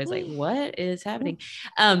everybody is always like, what is happening?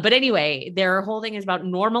 But anyway, their whole thing is about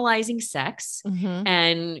normalizing sex.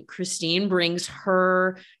 And Kristine brings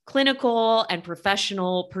her clinical and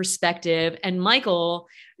professional perspective, and Michael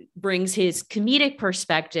brings his comedic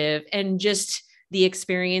perspective and just the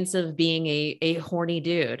experience of being a horny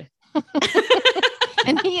dude.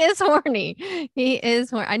 And he is horny. He is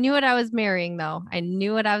horny. I knew what I was marrying though. I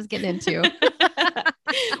knew what I was getting into.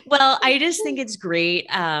 Well, I just think it's great.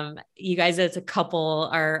 You guys as a couple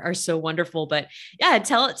are so wonderful, but yeah,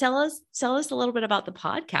 tell us a little bit about the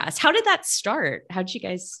podcast. How did that start? How did you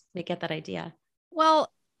guys get that idea?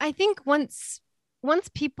 Well, I think once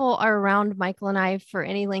people are around Michael and I for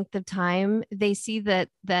any length of time, they see that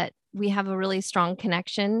we have a really strong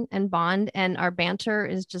connection and bond, and our banter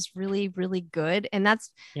is just really, really good. And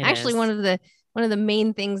that's actually one of the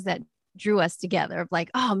main things that drew us together, of like,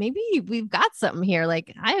 oh, maybe we've got something here.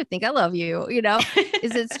 Like, I think I love you,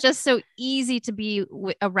 is it's just so easy to be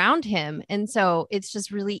around him. And so it's just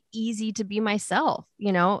really easy to be myself,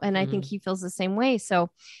 and I think he feels the same way.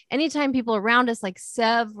 So anytime people around us, like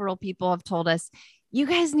several people have told us, you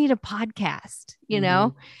guys need a podcast,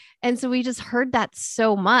 And so we just heard that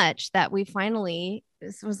so much that we finally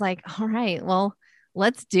was like, all right, well,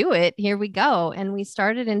 let's do it. Here we go. And we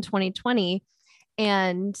started in 2020,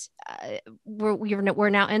 and we're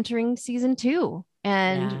now entering season 2,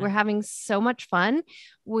 and we're having so much fun.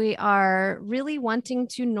 We are really wanting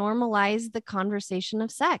to normalize the conversation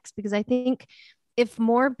of sex, because I think if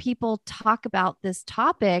more people talk about this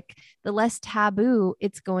topic, the less taboo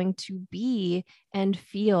it's going to be and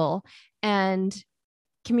feel. And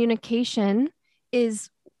communication is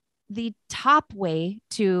the top way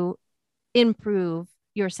to improve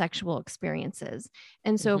your sexual experiences.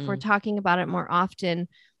 And so if we're talking about it more often,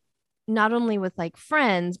 not only with like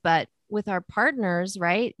friends, but with our partners,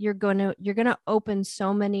 right? You're going to open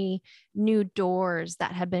so many new doors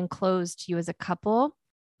that have been closed to you as a couple.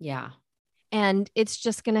 Yeah. And it's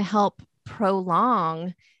just going to help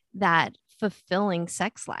prolong that fulfilling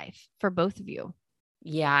sex life for both of you.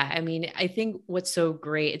 Yeah. I mean, I think what's so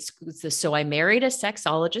great, it's the So I Married a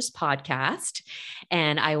Sexologist podcast,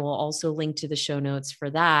 and I will also link to the show notes for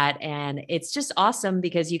that. And it's just awesome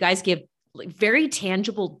because you guys give like very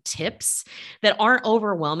tangible tips that aren't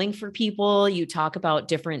overwhelming for people. You talk about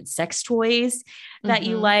different sex toys that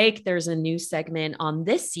you like. There's a new segment on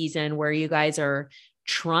this season where you guys are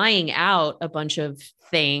trying out a bunch of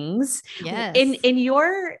things. Yes.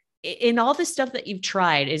 In all the stuff that you've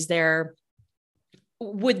tried,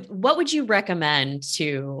 what would you recommend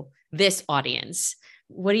to this audience?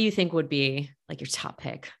 What do you think would be like your top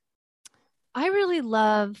pick? I really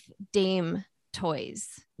love Dame toys.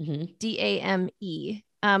 Mm-hmm. DAME.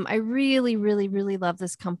 I really, really, really love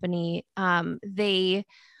this company.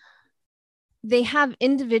 They have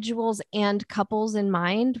individuals and couples in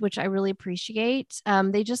mind, which I really appreciate.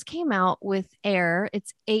 They just came out with Air.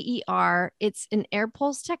 It's AER. It's an air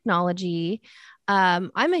pulse technology.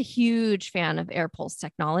 I'm a huge fan of air pulse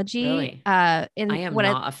technology. Really? I am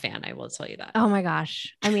not a fan. I will tell you that. Oh my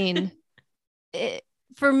gosh. I mean,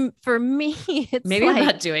 for me, it's maybe like, I'm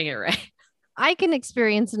not doing it right. I can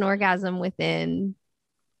experience an orgasm within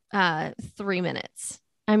 3 minutes.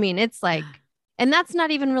 I mean, it's like, and that's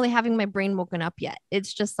not even really having my brain woken up yet.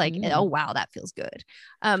 It's just like, oh, wow, that feels good.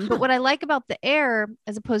 But what I like about the Air,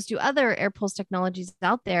 as opposed to other air pulse technologies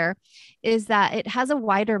out there, is that it has a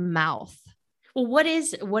wider mouth. Well, what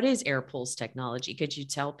is air pulse technology? Could you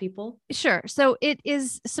tell people? Sure. So it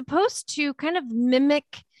is supposed to kind of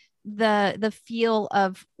mimic the feel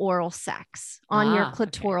of oral sex on your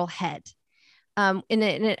clitoral head. And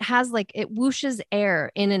it has like, it whooshes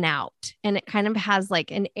air in and out, and it kind of has like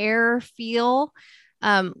an air feel,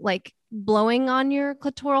 like blowing on your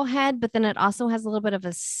clitoral head, but then it also has a little bit of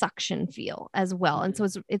a suction feel as well. And so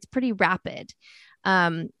it's pretty rapid.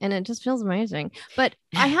 And it just feels amazing. But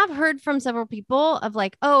I have heard from several people of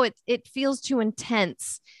like, oh, it feels too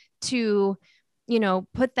intense to,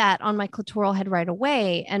 put that on my clitoral head right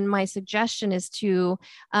away. And my suggestion is to,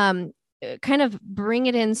 kind of bring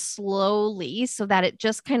it in slowly so that it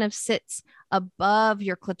just kind of sits above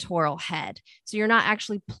your clitoral head. So you're not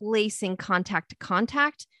actually placing contact to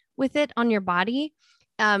contact with it on your body.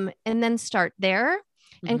 And then start there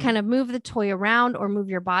and kind of move the toy around or move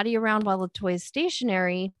your body around while the toy is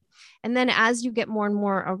stationary. And then as you get more and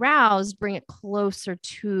more aroused, bring it closer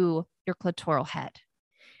to your clitoral head.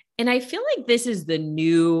 And I feel like this is the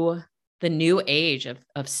new age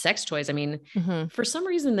of sex toys. I mean, for some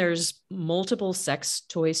reason, there's multiple sex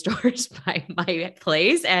toy stores by my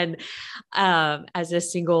place. And as a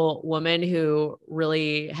single woman who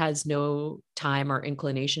really has no time or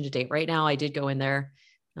inclination to date right now, I did go in there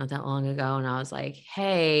not that long ago. And I was like,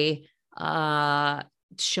 hey,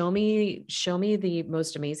 show me the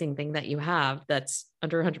most amazing thing that you have that's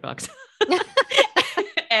under $100.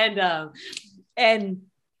 And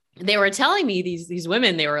they were telling me these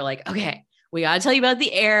women, they were like, okay, we got to tell you about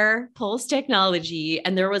the air pulse technology.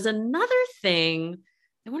 And there was another thing.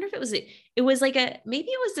 I wonder if it was like maybe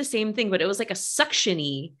it was the same thing, but it was like a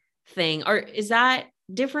suction-y thing. Or is that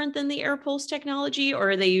different than the air pulse technology?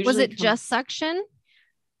 Or are they usually? Was it just suction?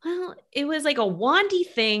 Well, it was like a wandy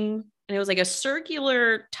thing, and it was like a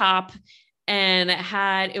circular top, and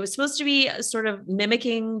it was supposed to be sort of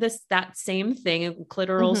mimicking that same thing,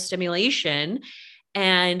 clitoral stimulation.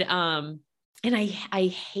 And I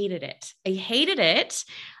hated it. I hated it.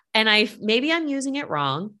 And maybe I'm using it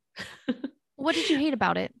wrong. What did you hate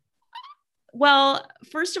about it? Well,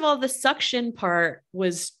 first of all, the suction part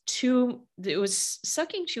was it was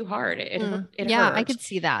sucking too hard. It hurt. I could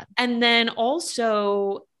see that. And then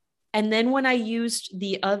when I used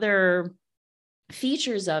the other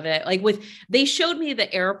features of it, like they showed me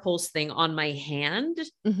the air pulse thing on my hand,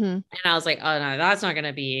 and I was like, oh no, that's not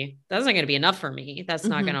gonna be enough for me. That's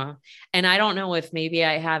not gonna. And I don't know if maybe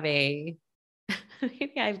I have maybe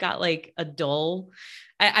I've got like a dull.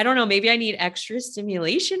 I don't know. Maybe I need extra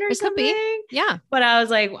stimulation or something. Could be. Yeah. But I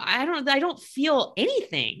was like, I don't feel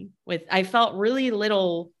anything I felt really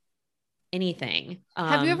little anything.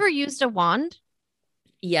 Have you ever used a wand?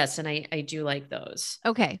 Yes. And I do like those.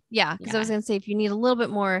 Okay. Yeah. Because I was going to say, if you need a little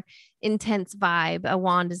bit more intense vibe, a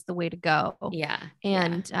wand is the way to go. Yeah.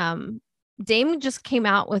 And Dame just came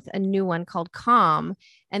out with a new one called Calm,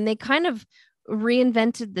 and they kind of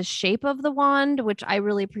reinvented the shape of the wand, which I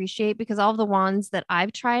really appreciate, because all of the wands that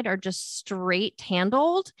I've tried are just straight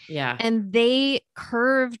handled. Yeah. And they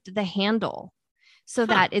curved the handle so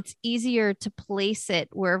that it's easier to place it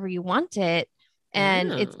wherever you want it.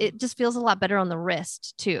 And it just feels a lot better on the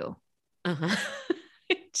wrist too.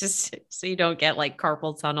 Just so you don't get like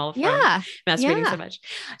carpal tunnel from masturbating so much.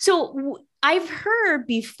 So I've heard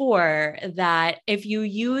before that if you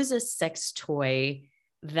use a sex toy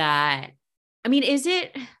do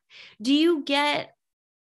you get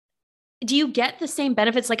the same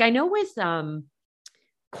benefits? Like I know with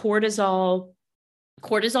cortisol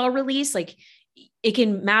cortisol release. Like it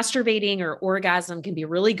can, masturbating or orgasm can be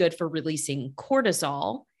really good for releasing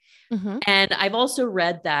cortisol. Mm-hmm. And I've also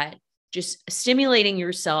read that just stimulating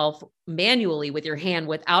yourself manually with your hand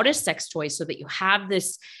without a sex toy, so that you have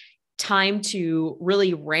this time to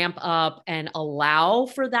really ramp up and allow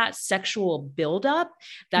for that sexual buildup,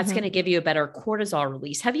 that's Mm-hmm. going to give you a better cortisol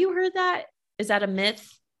release. Have you heard that? Is that a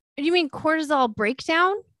myth? You mean cortisol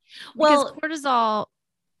breakdown? Because Well, cortisol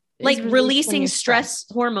like is released when releasing you're stress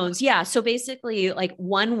stressed. hormones. Yeah. So basically, like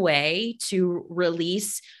one way to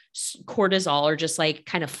release cortisol, or just like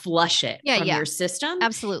kind of flush it Yeah, from yeah, your system,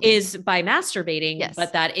 absolutely. is by masturbating, Yes.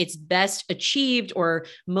 but that it's best achieved or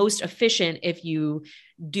most efficient if you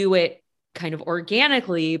do it kind of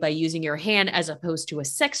organically by using your hand as opposed to a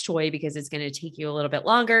sex toy, because it's going to take you a little bit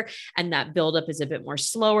longer and that buildup is a bit more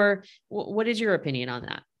slower. What is your opinion on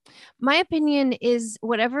that? My opinion is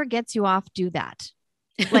whatever gets you off, do that.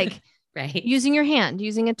 Like Right. using your hand,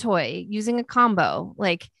 using a toy, using a combo.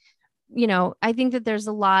 Like, I think that there's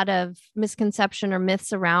a lot of misconception or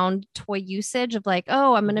myths around toy usage of like,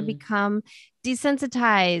 oh, I'm going to Mhm. become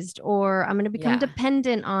desensitized, or I'm going to become Yeah.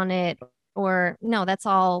 dependent on it. Or no, that's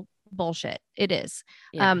all bullshit. It is.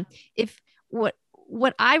 Yeah. If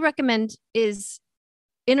what I recommend is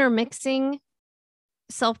intermixing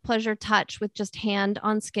self-pleasure touch with just hand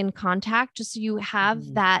on skin contact, just so you have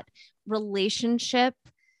Mhm. that relationship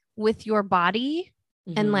with your body.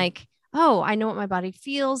 And Mhm. like, oh, I know what my body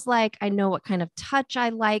feels like. I know what kind of touch I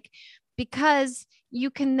like, because you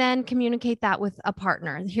can then communicate that with a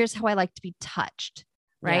partner. Here's how I like to be touched,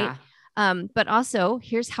 right? Yeah. But also,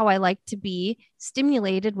 here's how I like to be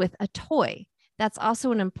stimulated with a toy. That's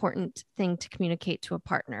also an important thing to communicate to a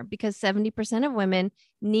partner, because 70% of women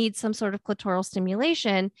need some sort of clitoral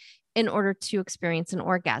stimulation in order to experience an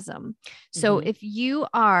orgasm. So Mhm. if you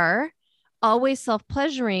are always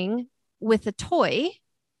self-pleasuring with a toy,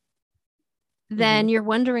 then Mhm. you're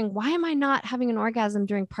wondering, why am I not having an orgasm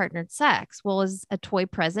during partnered sex? Well, is a toy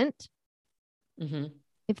present? Mhm.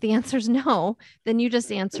 If the answer is no, then you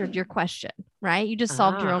just answered your question, right? You just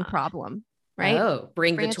solved your own Ah. problem, right? Oh,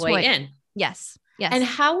 bring the Bring a toy toy. in. Yes. And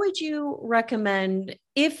Yes. how would you recommend,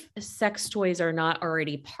 if sex toys are not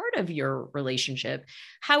already part of your relationship,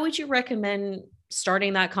 how would you recommend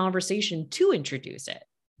starting that conversation to introduce it?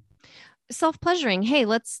 Self-pleasuring. Hey,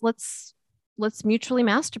 let's mutually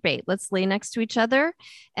masturbate. Let's lay next to each other,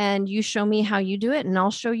 and you show me how you do it and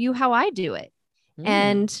I'll show you how I do it. Mm.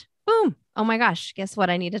 And boom. Oh my gosh, guess what?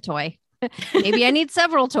 I need a toy. Maybe I need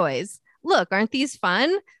several toys. Look, aren't these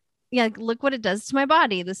fun? Yeah, look what it does to my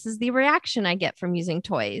body. This is the reaction I get from using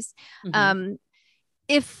toys. Mhm. Um,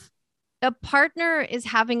 if a partner is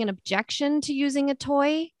having an objection to using a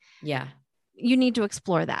toy, Yeah. you need to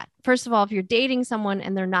explore that. First of all, if you're dating someone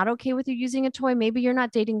and they're not okay with you using a toy, maybe you're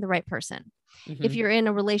not dating the right person. If Mhm. you're in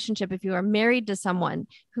a relationship, if you are married to someone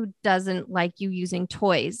who doesn't like you using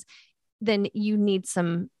toys, then you need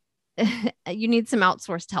some you need some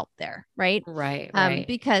outsourced help there, right? Right, right.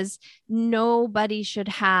 Because nobody should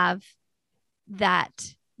have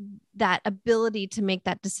that ability to make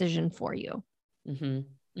that decision for you, Mhm.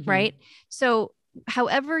 right? Mhm. So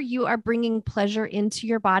however you are bringing pleasure into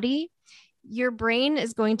your body, your brain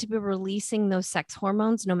is going to be releasing those sex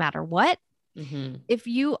hormones no matter what. Mhm. If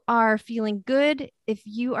you are feeling good, if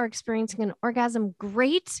you are experiencing an orgasm,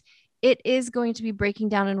 great. It is going to be breaking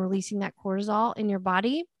down and releasing that cortisol in your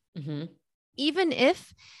body. Mhm. Even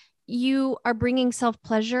if you are bringing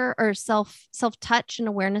self-pleasure or self-touch and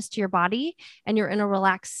awareness to your body, and you're in a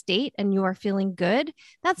relaxed state and you are feeling good,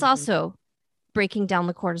 that's Mhm. also breaking down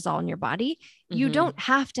the cortisol in your body. You Mhm. don't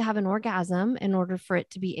have to have an orgasm in order for it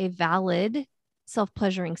to be a valid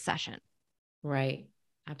self-pleasuring session. Right.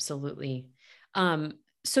 Absolutely. Um,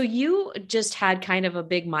 so you just had kind of a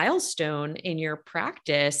big milestone in your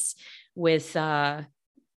practice with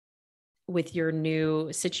your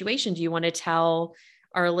new situation. Do you want to tell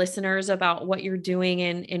our listeners about what you're doing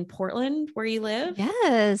in Portland, where you live?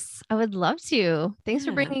 Yes, I would love to. Thanks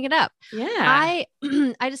for Yeah. bringing it up. Yeah. I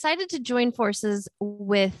I decided to join forces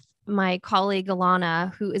with my colleague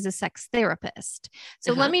Alana, who is a sex therapist.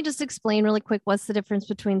 So let Uh-huh. me just explain really quick what's the difference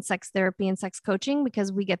between sex therapy and sex coaching,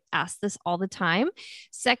 because we get asked this all the time.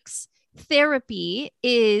 Sex therapy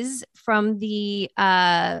is from the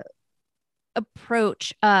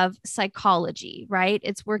approach of psychology, right?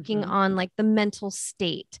 It's working Mhm. on like the mental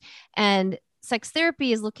state. And sex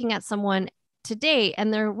therapy is looking at someone today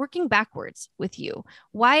and they're working backwards with you.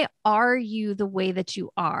 Why are you the way that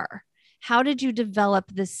you are? How did you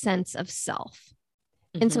develop this sense of self?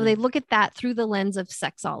 And so they Mhm. look at that through the lens of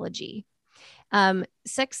sexology.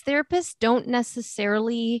 Sex therapists don't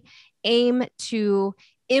necessarily aim to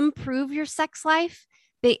improve your sex life.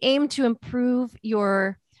 they aim to improve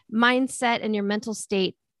your mindset and your mental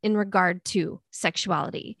state in regard to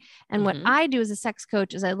sexuality. And what I do as a sex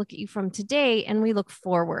coach is I look at you from today and we look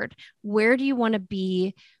forward. Where do you want to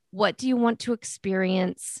be? What do you want to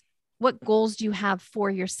experience? What goals do you have for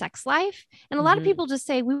your sex life? And a lot of people just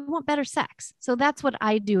say, we want better sex. So that's what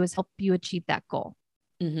I do, is help you achieve that goal.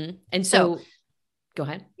 And so go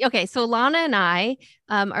ahead. Okay. So Lana and I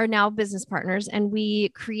are now business partners, and we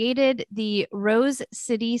created the Rose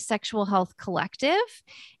City Sexual Health Collective,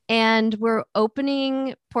 and we're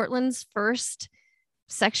opening Portland's first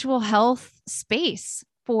sexual health space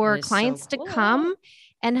for clients to come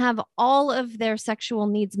and have all of their sexual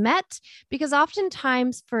needs met, because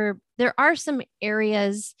oftentimes there are some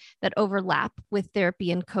areas that overlap with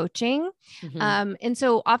therapy and coaching. And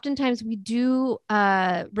so oftentimes we do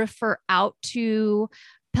refer out to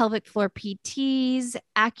pelvic floor PTs,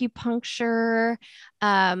 acupuncture,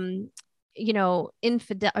 not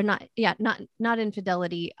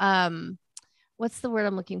infidelity. What's the word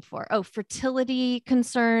I'm looking for? Oh, fertility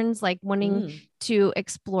concerns, like wanting to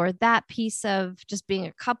explore that piece of just being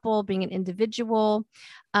a couple, being an individual.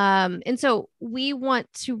 And so we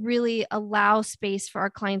want to really allow space for our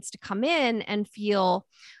clients to come in and feel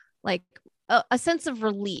like a sense of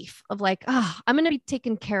relief of like, oh, I'm going to be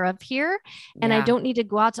taken care of here. And I don't need to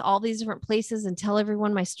go out to all these different places and tell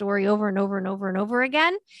everyone my story over and over and over and over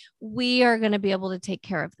again. We are going to be able to take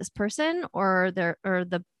care of this person or the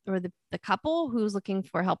couple who's looking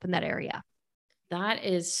for help in that area. That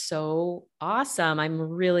is so awesome. I'm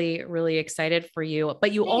really, really excited for you.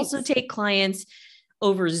 But you also take clients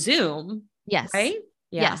over Zoom. Yes. Right?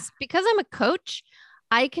 Yeah. Yes. Because I'm a coach,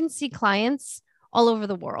 I can see clients all over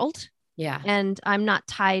the world. Yeah. And I'm not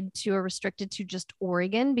tied to or restricted to just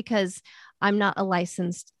Oregon, because I'm not a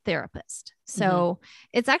licensed therapist. So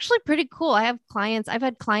it's actually pretty cool. I've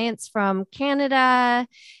had clients from Canada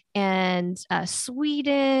and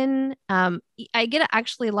Sweden. I get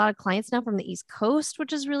actually a lot of clients now from the East Coast,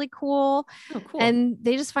 which is really cool. Oh, cool. And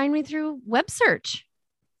they just find me through web search.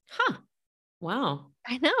 Huh. Wow.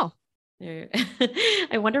 I know.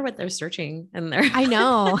 I wonder what they're searching in there. I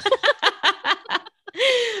know.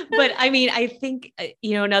 But I mean, I think,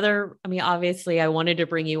 obviously I wanted to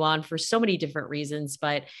bring you on for so many different reasons,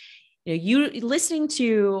 but you listening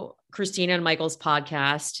to Kristine and Michael's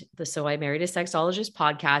podcast, the So I Married a Sexologist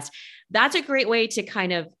podcast, that's a great way to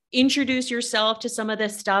kind of introduce yourself to some of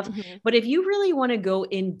this stuff. But if you really want to go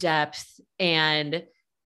in depth and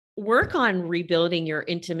work on rebuilding your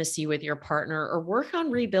intimacy with your partner, or work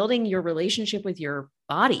on rebuilding your relationship with your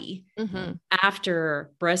body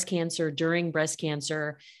after breast cancer, during breast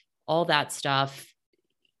cancer, all that stuff,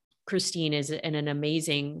 Kristine is an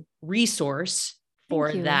amazing resource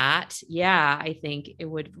for that. Yeah, I think it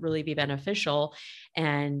would really be beneficial.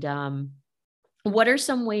 And what are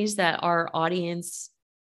some ways that our audience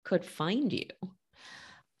could find you?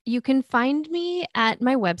 You can find me at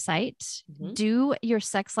my website,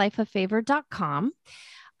 doyoursexlifeafavor.com.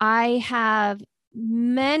 I have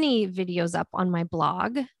many videos up on my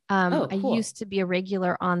blog. Cool. I used to be a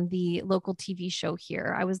regular on the local TV show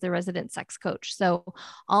here. I was the resident sex coach. So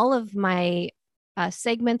all of my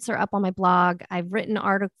segments are up on my blog. I've written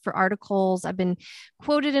articles. I've been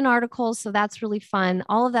quoted in articles. So that's really fun.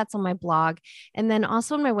 All of that's on my blog. And then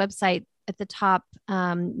also on my website, at the top,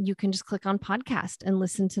 you can just click on podcast and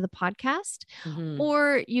listen to the podcast,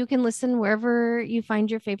 or you can listen wherever you find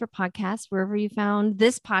your favorite podcast, wherever you found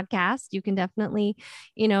this podcast. You can definitely,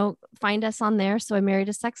 find us on there. So I Married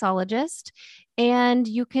a Sexologist, and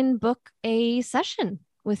you can book a session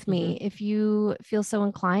with me if you feel so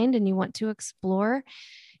inclined and you want to explore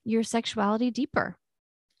your sexuality deeper.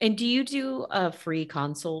 And do you do a free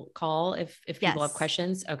consult call if people have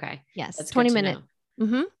questions? Okay. Yes. That's 20 minutes.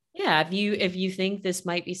 Yeah. If you think this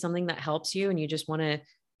might be something that helps you and you just want to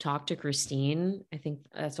talk to Kristine, I think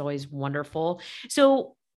that's always wonderful.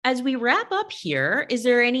 So as we wrap up here, is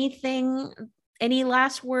there any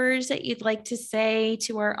last words that you'd like to say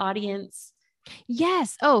to our audience?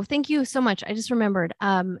 Yes. Oh, thank you so much. I just remembered.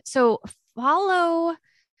 So follow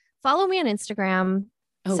me on Instagram,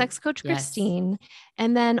 Sex Coach Kristine.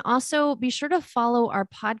 And then also be sure to follow our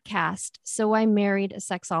podcast, So I Married a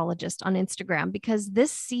Sexologist, on Instagram, because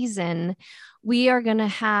this season we are going to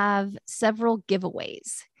have several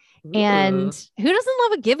giveaways. Ooh. And who doesn't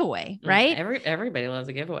love a giveaway, right? Everybody loves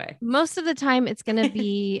a giveaway. Most of the time it's going to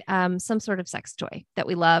be some sort of sex toy that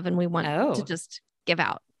we love and we want to just give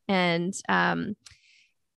out. And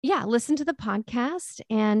listen to the podcast,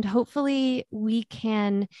 and hopefully we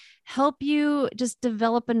can help you just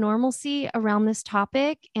develop a normalcy around this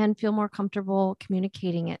topic and feel more comfortable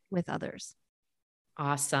communicating it with others.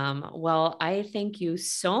 Awesome. Well, I thank you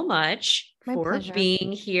so much My for pleasure.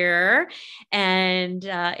 being here. And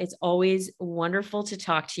it's always wonderful to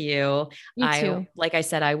talk to you. You too. Like I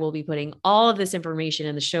said, I will be putting all of this information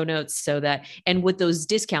in the show notes so that, and with those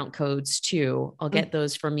discount codes too, I'll get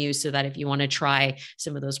those from you so that if you want to try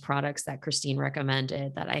some of those products that Kristine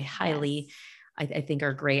recommended that I highly, I think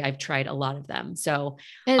are great. I've tried a lot of them. So,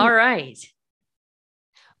 And all right.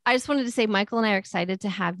 I just wanted to say, Michael and I are excited to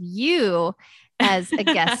have you as a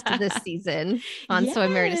guest this season on So I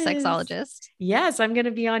Married a Yes. Sexologist. Yes, I'm going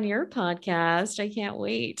to be on your podcast. I can't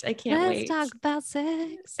wait. I can't Let's wait. talk about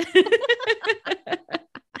sex.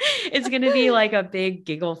 It's going to be like a big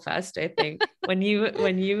giggle fest, I think. When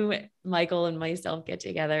you, Michael and myself get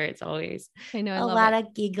together, it's always I know, I a love lot it.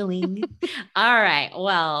 of giggling. All right.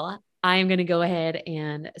 Well, I'm going to go ahead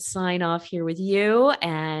and sign off here with you.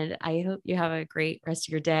 And I hope you have a great rest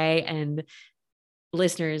of your day. And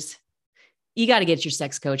listeners, you got to get your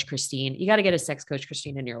sex coach, Kristine. You got to get a sex coach,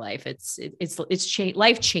 Kristine, in your life. It's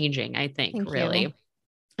life changing, I think, Thank really. you.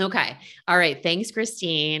 Okay. All right. Thanks,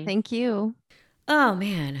 Kristine. Thank you. Oh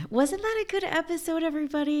man, wasn't that a good episode,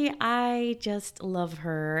 everybody? I just love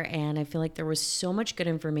her, and I feel like there was so much good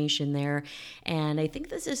information there. And I think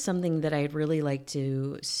this is something that I'd really like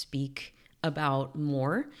to speak about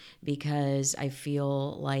more because I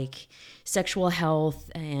feel like sexual health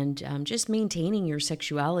and just maintaining your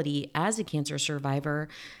sexuality as a cancer survivor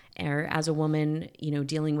or as a woman,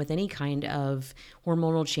 dealing with any kind of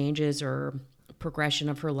hormonal changes or progression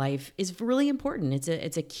of her life is really important.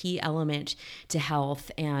 It's a key element to health.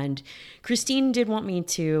 And Kristine did want me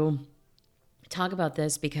to talk about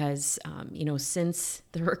this because, since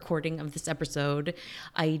the recording of this episode,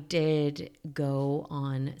 I did go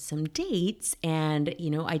on some dates and,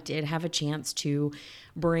 I did have a chance to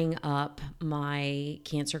bring up my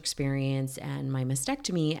cancer experience and my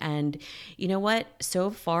mastectomy. And you know what?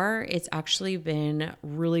 So far, it's actually been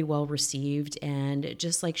really well received. And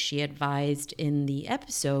just like she advised in the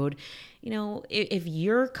episode, if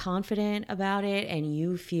you're confident about it and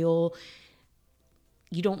you feel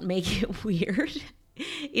you don't make it weird.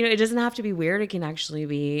 It doesn't have to be weird. It can actually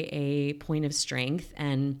be a point of strength.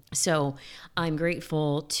 And so I'm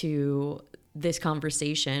grateful to this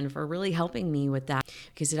conversation for really helping me with that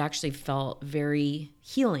because it actually felt very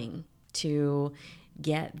healing to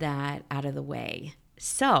get that out of the way.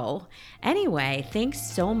 So anyway, thanks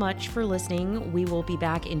so much for listening. We will be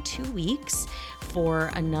back in 2 weeks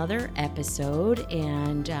for another episode,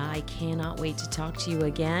 and I cannot wait to talk to you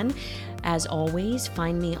again. As always,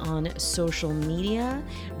 find me on social media,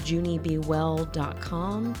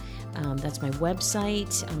 juniebewell.com. That's my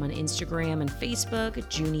website. I'm on Instagram and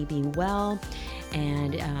Facebook, Junie Be Well.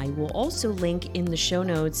 And I will also link in the show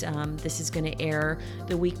notes. This is going to air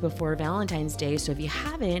the week before Valentine's Day. So if you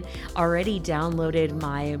haven't already downloaded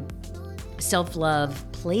my self-love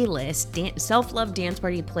playlist, self-love dance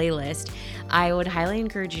party playlist, I would highly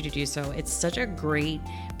encourage you to do so. It's such a great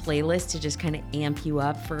playlist to just kind of amp you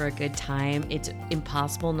up for a good time. It's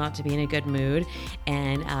impossible not to be in a good mood,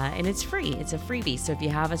 and it's free. It's a freebie. So if you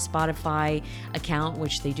have a Spotify account,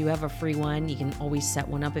 which they do have a free one, you can always set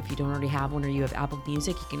one up. If you don't already have one or you have Apple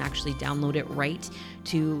Music, you can actually download it right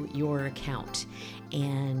to your account.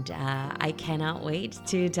 And I cannot wait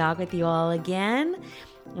to talk with you all again.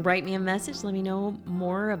 Write me a message. Let me know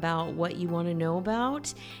more about what you want to know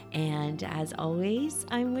about. And as always,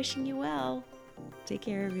 I'm wishing you well. Take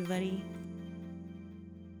care, everybody.